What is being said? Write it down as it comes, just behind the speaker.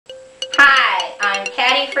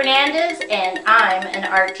Patty Fernandez, and I'm an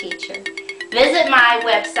art teacher. Visit my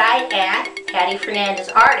website at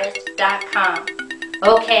pattyfernandezartist.com.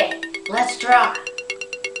 Okay, let's draw.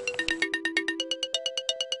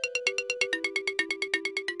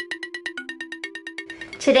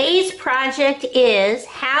 Today's project is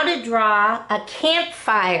how to draw a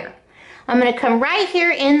campfire. I'm going to come right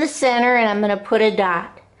here in the center and I'm going to put a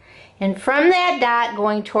dot. And from that dot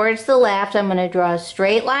going towards the left, I'm going to draw a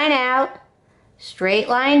straight line out, straight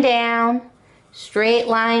line down, straight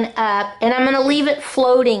line up, and I'm going to leave it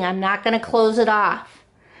floating. I'm not going to close it off.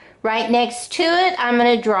 Right next to it, I'm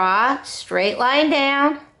going to draw straight line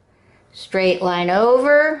down, straight line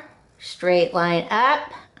over, straight line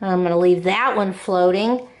up. I'm going to leave that one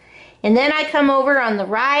floating. And then I come over on the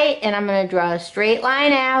right and I'm going to draw a straight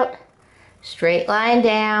line out, straight line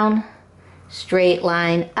down, straight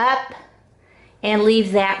line up, and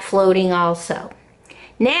leave that floating also.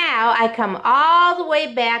 Now I come all the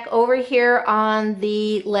way back over here on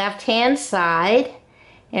the left hand side,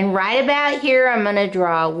 and right about here I'm going to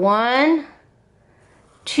draw 1,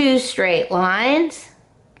 2 straight lines.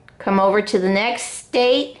 Come over to the next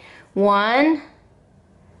state, 1,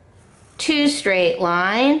 2 straight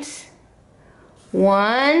lines,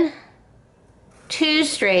 1, 2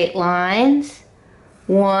 straight lines,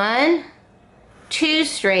 1, 2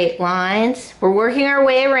 straight lines. We're working our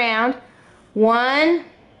way around. 1,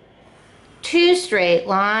 2 straight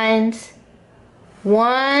lines,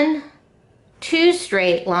 1, 2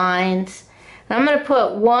 straight lines. And I'm going to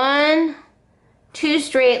put 1, 2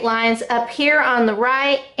 straight lines up here on the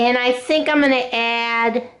right, and I think I'm going to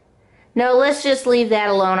add, no, let's just leave that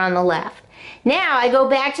alone on the left. Now I go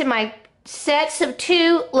back to my sets of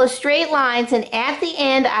 2 straight lines, and at the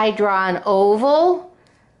end I draw an oval.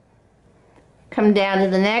 Come down to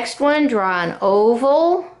the next one, draw an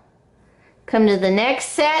oval. Come to the next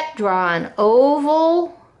set, draw an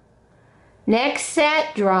oval. Next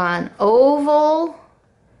set, draw an oval.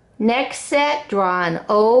 Next set, draw an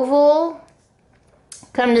oval.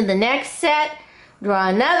 Come to the next set, draw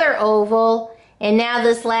another oval. And now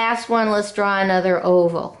this last one, let's draw another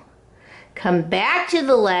oval. Come back to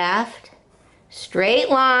the left, straight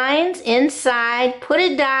lines inside, put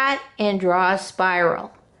a dot, and draw a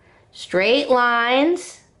spiral. Straight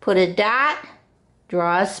lines, put a dot,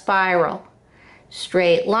 draw a spiral.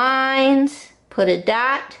 Straight lines, put a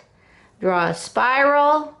dot, draw a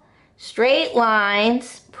spiral. Straight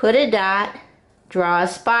lines, put a dot, draw a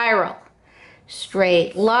spiral.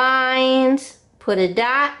 Straight lines, put a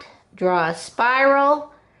dot, draw a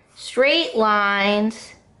spiral. Straight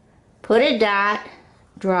lines, put a dot,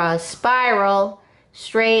 draw a spiral.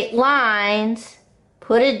 Straight lines,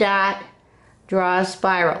 put a dot, draw a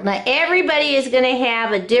spiral. Now everybody is going to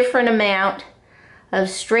have a different amount of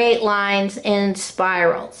straight lines and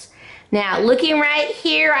spirals. Now looking right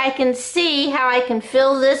here, I can see how I can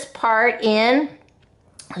fill this part in.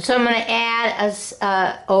 So I'm going to add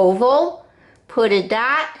a oval, put a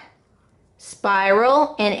dot,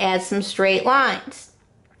 spiral, and add some straight lines.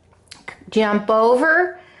 Jump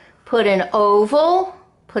over, put an oval,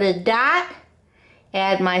 put a dot,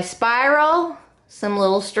 add my spiral, some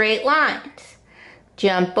little straight lines.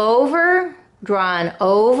 Jump over, draw an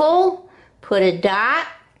oval, put a dot,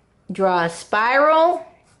 draw a spiral,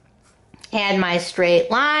 add my straight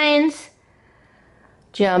lines.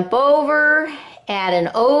 Jump over, add an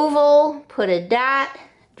oval, put a dot,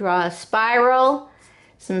 draw a spiral,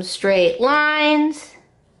 some straight lines.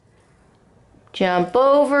 Jump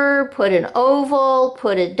over, put an oval,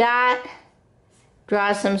 put a dot,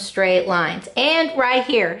 draw some straight lines. And right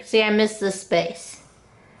here, see, I missed this space.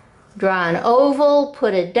 Draw an oval,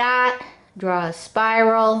 put a dot, draw a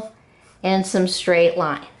spiral, and some straight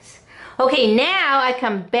lines. Okay, now I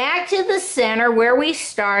come back to the center where we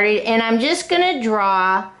started, and I'm just going to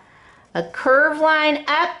draw a curved line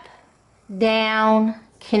up, down,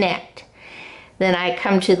 connect. Then I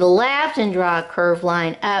come to the left and draw a curved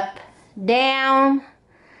line up, down.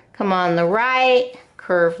 Come on the right,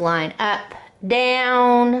 curved line up,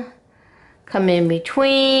 down. Come in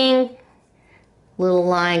between, little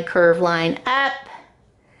line, curved line up.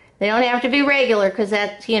 They don't have to be regular because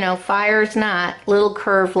that's, you know, fire's not. Little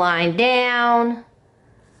curved line down,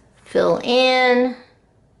 fill in,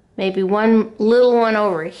 maybe one little one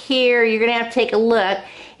over here. You're going to have to take a look.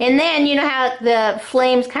 And then, you know how the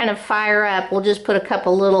flames kind of fire up. We'll just put a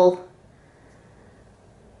couple little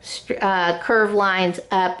curved lines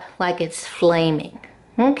up like it's flaming.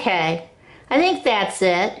 Okay, I think that's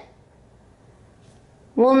it.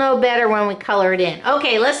 We'll know better when we color it in.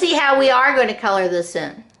 Okay, let's see how we are going to color this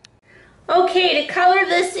in. Okay, to color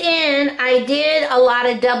this in, I did a lot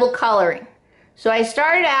of double coloring. So I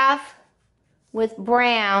started off with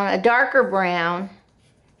brown, a darker brown.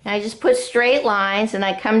 And I just put straight lines, and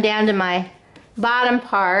I come down to my bottom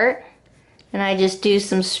part, and I just do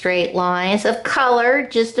some straight lines of color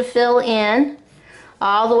just to fill in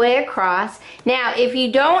all the way across. Now, if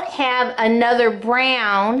you don't have another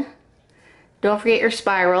brown, don't forget your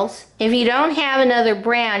spirals. If you don't have another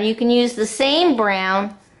brown, you can use the same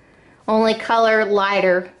brown, only color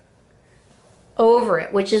lighter over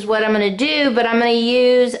it, which is what I'm going to do, but I'm going to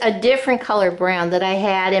use a different color brown that I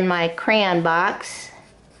had in my crayon box.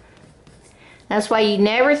 That's why you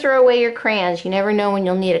never throw away your crayons. You never know when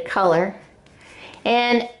you'll need a color.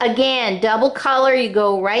 And again, double color, you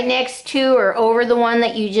go right next to or over the one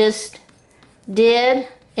that you just did.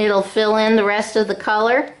 It'll fill in the rest of the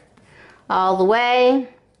color all the way.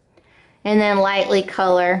 And then lightly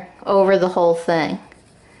color over the whole thing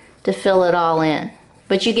to fill it all in.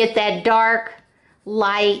 But you get that dark,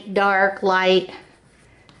 light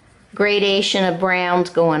gradation of browns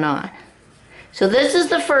going on. So this is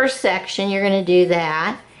the first section. You're going to do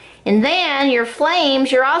that. And then your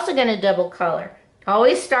flames, you're also going to double color.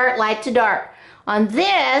 Always start light to dark. On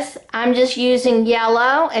this, I'm just using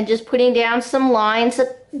yellow and just putting down some lines of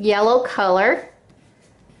yellow color.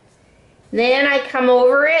 Then I come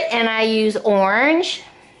over it and I use orange.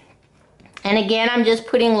 And again, I'm just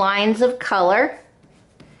putting lines of color.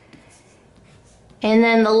 And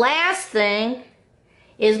then the last thing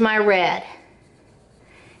is my red.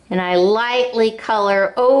 And I lightly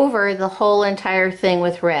color over the whole entire thing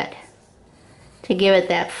with red to give it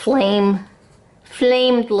that flamed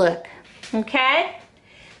look. Okay?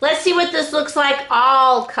 Let's see what this looks like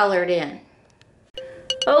all colored in.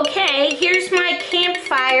 Okay, here's my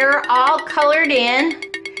campfire all colored in.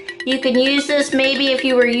 You can use this maybe if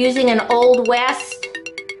you were using an Old West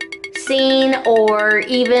scene or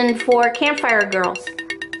even for Campfire Girls.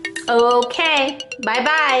 Okay,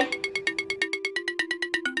 bye-bye.